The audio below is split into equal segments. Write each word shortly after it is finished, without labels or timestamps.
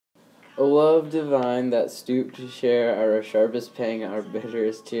O love divine that stooped to share our sharpest pang, our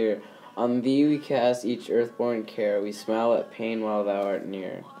bitterest tear, on thee we cast each earthborn care, we smile at pain while thou art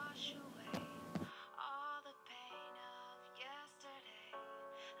near.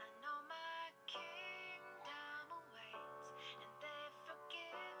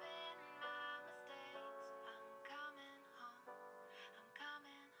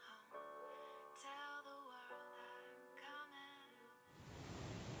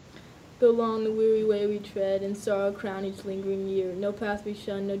 Though long the weary way we tread, and sorrow crown each lingering year, no path we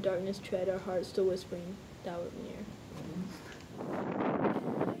shun, no darkness tread, our hearts still whispering, thou art near.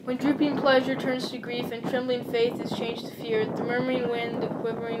 When drooping pleasure turns to grief, and trembling faith is changed to fear, the murmuring wind, the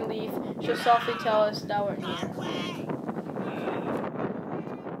quivering leaf, shall softly tell us, thou art near.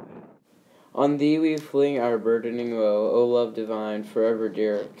 On thee we fling our burdening woe, O love divine, forever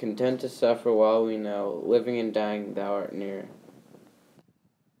dear, content to suffer while we know, living and dying, thou art near.